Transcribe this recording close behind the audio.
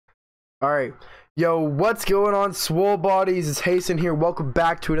All right, yo, what's going on, swole bodies? It's Hasten here. Welcome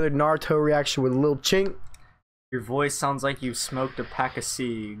back to another Naruto reaction with Lil Chink. Your voice sounds like you smoked a pack of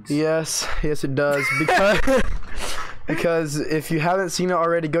cigs. Yes, it does. Because if you haven't seen it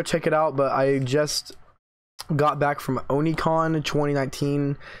already, go check it out. But I just got back from OniCon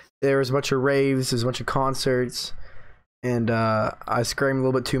 2019. There was a bunch of raves, there's a bunch of concerts, and I screamed a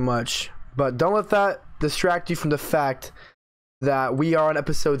little bit too much. But don't let that distract you from the fact that we are on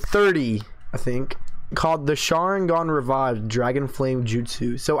episode 30, I think, called the Sharingan Revived Dragon Flame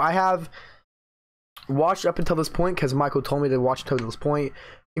Jutsu. So I have watched up until this point because Michael told me to watch until this point. I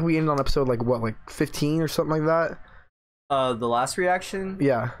think we ended on episode like 15 or something like that. The last reaction?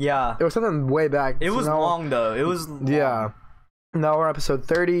 Yeah. It was something way back. It was long though. It was long. Yeah. Now we're on episode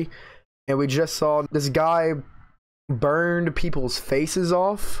 30, and we just saw this guy burned people's faces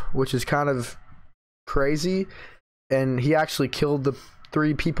off, which is kind of crazy. And he actually killed the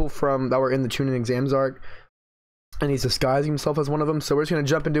 3 people that were in the Chunin exams arc, and he's disguising himself as one of them. So we're just gonna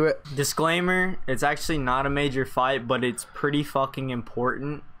jump into it. Disclaimer: it's actually not a major fight, but it's pretty fucking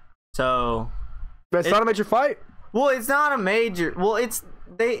important. So but it's not a major fight. Well, it's not a major. Well, it's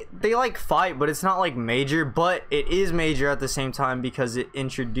they like fight, but it's not like major. But it is major at the same time because it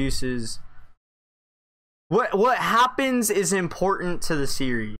introduces what happens is important to the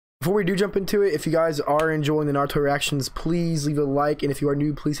series. Before we do jump into it, if you guys are enjoying the Naruto reactions, please leave a like, and if you are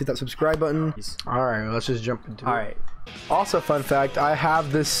new, please hit that subscribe button. Alright, let's just jump into it. Alright. Also, fun fact, I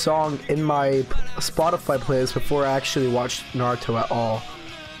have this song in my Spotify playlist before I actually watched Naruto at all.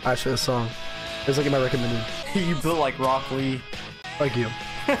 Actually, this song. It's like in my recommended. You built like Rock Lee. Like you.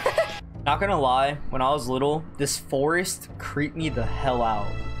 Not gonna lie, when I was little, this forest creeped me the hell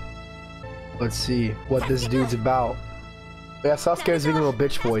out. Let's see what this dude's about. Yeah, Sasuke's being a little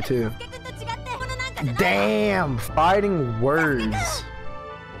bitch boy too. Damn, fighting words.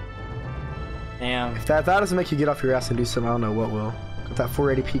 Damn. If that doesn't make you get off your ass and do something, I don't know what will. With that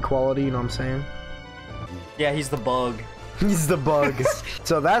 480p quality, you know what I'm saying? Yeah, he's the bug. He's the bug.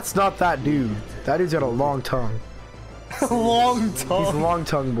 So that's not that dude. That dude's got a long tongue. Long tongue. He's a long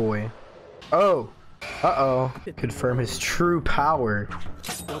tongue boy. Oh. Uh-oh. Confirm his true power.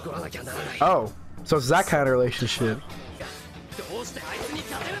 Oh. So it's that kind of relationship.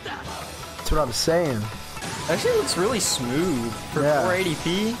 That's what I'm saying. That shit looks really smooth for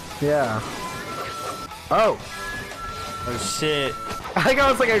 480p. Yeah. Oh. Oh shit. I think I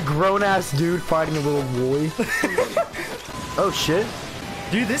was like a grown-ass dude fighting a little boy. Oh shit.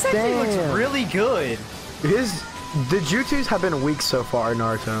 Dude, this actually looks really good. The jutsus have been weak so far in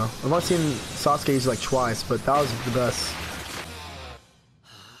Naruto. I've only seen Sasuke use like twice, but that was the best.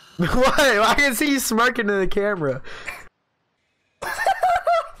 What? I can see you smirking in the camera.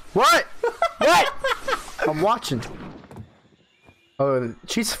 What? What? I'm watching. Oh,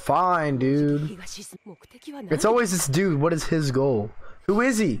 she's fine, dude. It's always this dude. What is his goal? Who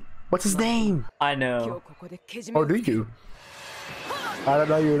is he? What's his name? I know. Oh, do you? I don't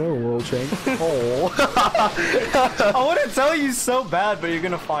know your name, Lil Chink. Oh. I want to tell you so bad, but you're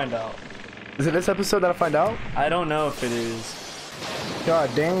gonna find out. Is it this episode that I find out? I don't know if it is. God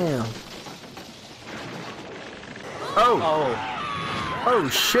damn. Oh. Oh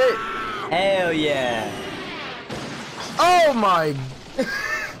shit. Hell yeah. Oh my.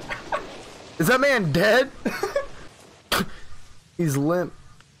 Is that man dead? He's limp.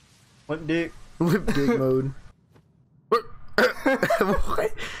 Limp dick. Limp dick mode. What?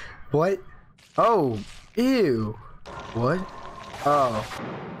 What? Oh. Ew. What? Oh.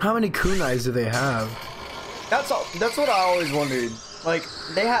 How many kunais do they have? That's what I always wondered. Like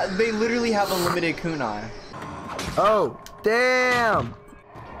they literally have unlimited kunai. Oh, damn!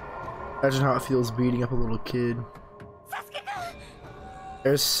 Imagine how it feels beating up a little kid.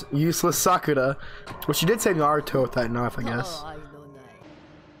 There's useless Sakura. Well, she did save Naruto with that knife, I guess.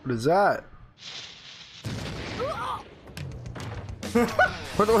 What is that?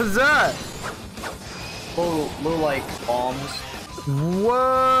 What was that? Little like bombs.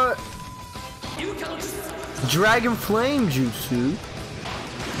 What? Dragon Flame Jutsu?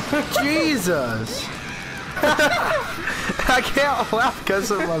 Jesus! I can't laugh because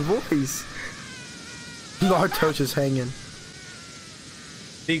of my voice. Naruto's just hanging.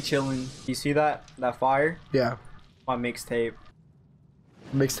 Big chillin'. You see that? That fire? Yeah. My mixtape.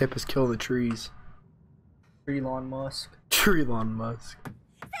 Mixtape is killing the trees. Elon Musk. Elon Musk.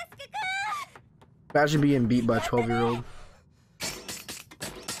 Imagine being beat by a 12-year-old.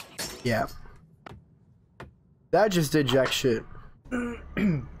 Yeah. That just did jack shit.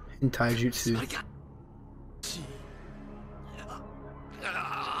 In taijutsu.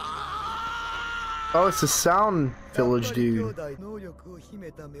 Oh, it's the Sound Village dude.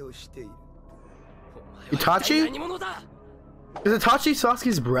 Itachi? Is Itachi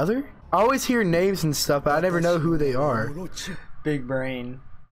Sasuke's brother? I always hear names and stuff, but I never know who they are. Big brain.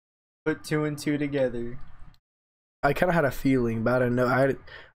 Put two and two together. I kind of had a feeling, but I don't know.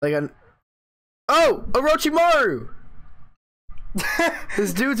 Oh! Orochimaru!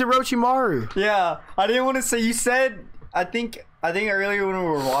 This dude's Orochimaru. Yeah, I didn't want to say. You said, I think earlier when we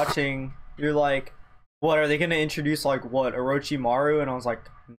were watching, you're like, what, are they going to introduce, like, what, Orochimaru? And I was like,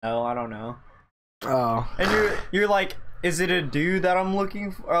 no, I don't know. Oh. And you're like, is it a dude that I'm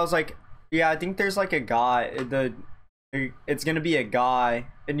looking for? I was like, yeah, I think there's like a guy. It's gonna be a guy,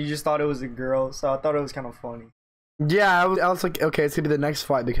 and you just thought it was a girl, so I thought it was kind of funny. Yeah, I was like, okay, it's gonna be the next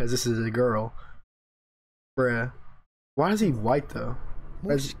fight because this is a girl. Bruh. Why is he white though?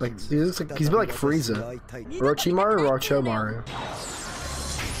 Like he looks like he's a bit like Frieza. Orochimaru or Orochimaru?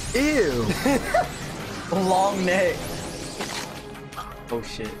 Ew. Long neck. Oh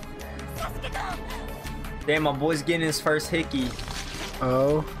shit. Damn, my boy's getting his first hickey.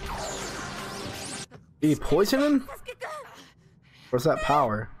 Oh. Did he poison him? What's that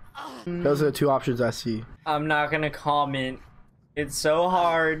power? Those are the two options I see. I'm not gonna comment. It's so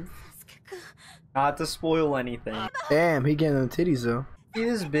hard not to spoil anything. Damn, he getting them titties though. See,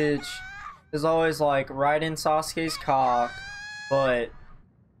 this bitch is always like right in Sasuke's cock, but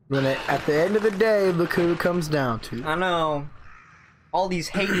at the end of the day, look who it comes down to. I know. All these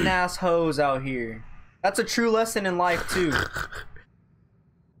hating ass hoes out here. That's a true lesson in life too.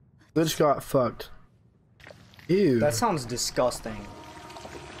 Bitch got fucked. Ew. That sounds disgusting.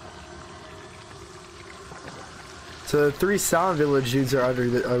 So the three Sound Village dudes are under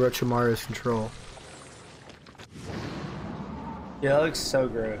Orochimaru's control. Yeah, that looks so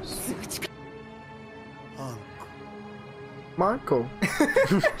gross. Marco.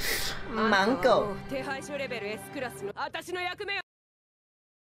 Manko.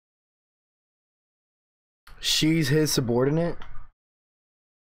 She's his subordinate?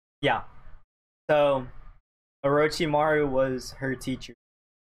 Yeah. So, Orochimaru was her teacher.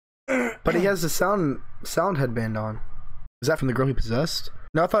 But he has the sound headband on. Is that from the girl he possessed?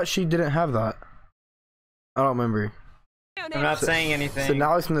 No, I thought she didn't have that. I don't remember. I'm not saying anything. So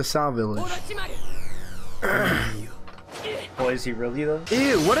now he's from the Sound Village. Boy, is he really though?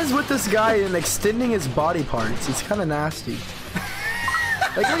 Ew, what is with this guy and extending his body parts? It's kind of nasty.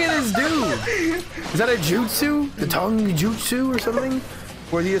 Like, look at this dude. Is that a jutsu? The tongue jutsu or something?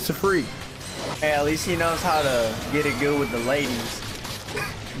 Or is he just a freak? Hey, at least he knows how to get it good with the ladies.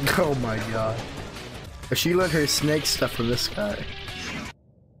 Oh my god. She learned her snake stuff from this guy.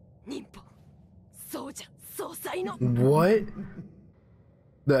 What?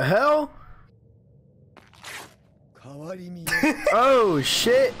 The hell? Oh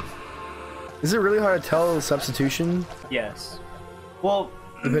shit. Is it really hard to tell substitution? Yes. Well,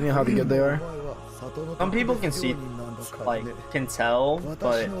 depending on how good they are. Some people can see, like, can tell,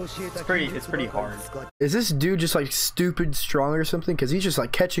 but it's pretty hard. Is this dude just like stupid strong or something? Cause he's just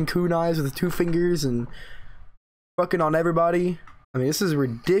like catching kunais with 2 fingers and fucking on everybody. I mean, this is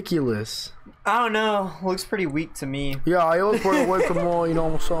ridiculous. I don't know. Looks pretty weak to me. Yeah, I always put away from all, you know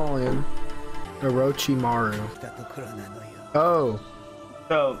what I'm saying? Orochimaru. Oh.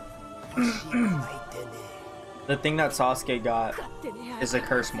 So, the thing that Sasuke got is a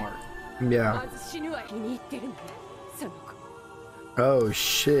curse mark. Yeah. Oh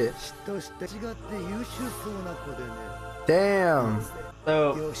shit. Damn.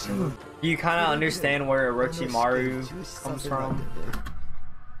 So, you kind of understand where Orochimaru comes from?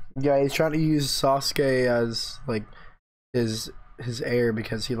 Yeah, he's trying to use Sasuke as like his heir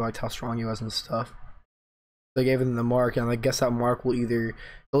because he liked how strong he was and stuff. They gave him the mark, and I guess that mark will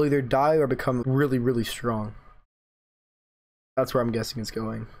they'll either die or become really, really strong. That's where I'm guessing it's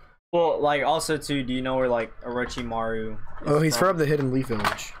going. Well, like, also too, do you know where like Orochimaru is Oh, he's from the Hidden Leaf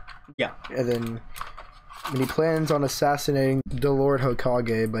Village. Yeah. And then when he plans on assassinating the Lord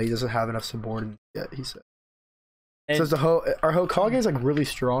Hokage, but he doesn't have enough subordinates yet, he said. So are Hokages like really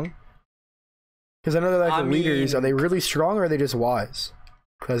strong? Because I know they're like the leaders. Are they really strong or are they just wise?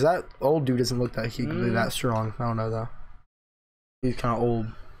 Because that old dude doesn't look that that strong. I don't know though. He's kind of old.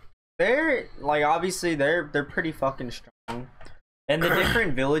 They're like, obviously they're pretty fucking strong, and the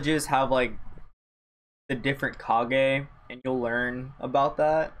different villages have like the different Kage, and you'll learn about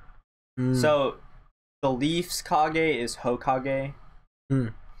that. So the Leaf's Kage is Hokage,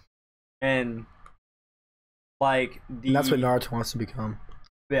 and like and that's what Naruto wants to become.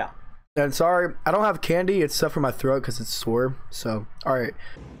 Yeah. And sorry, I don't have candy. It's stuff in my throat because it's sore. So, all right.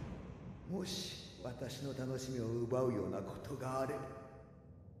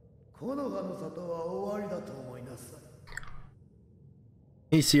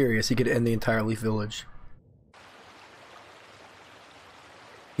 He's serious. He could end the entire Leaf Village.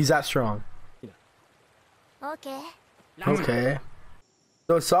 He's that strong. Okay. Okay.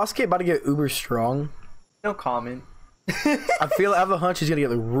 So is Sasuke about to get uber strong? No comment. I have a hunch he's gonna get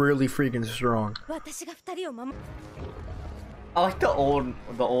really freaking strong. I like the old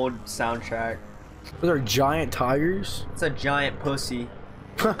soundtrack. Those are giant tigers. It's a giant pussy.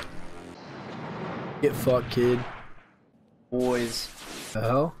 Get fucked, kid. Boys. The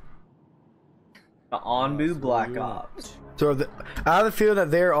hell? The Anbu Black Ops. So I have a feeling that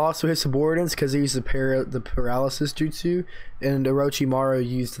they're also his subordinates because they used the paralysis jutsu, and Orochimaru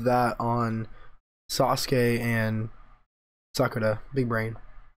used that on Sasuke and Sakura. Big brain.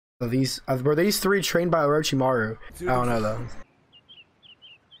 So were these three trained by Orochimaru? I don't know though.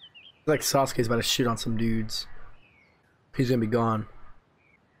 Like Sasuke's about to shit on some dudes. He's gonna be gone.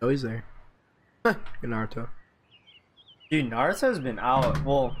 Oh, he's there. Good Naruto. Dude, Naruto's been out.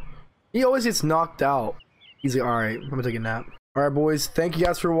 Well, he always gets knocked out. He's like, alright, I'm gonna take a nap. Alright, boys, thank you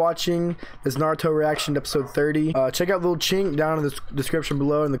guys for watching this Naruto reaction to episode 30. Check out Little Chink down in the description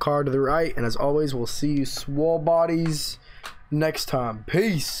below in the card to the right. And as always, we'll see you swole bodies next time.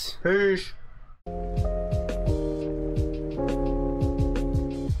 Peace. peace.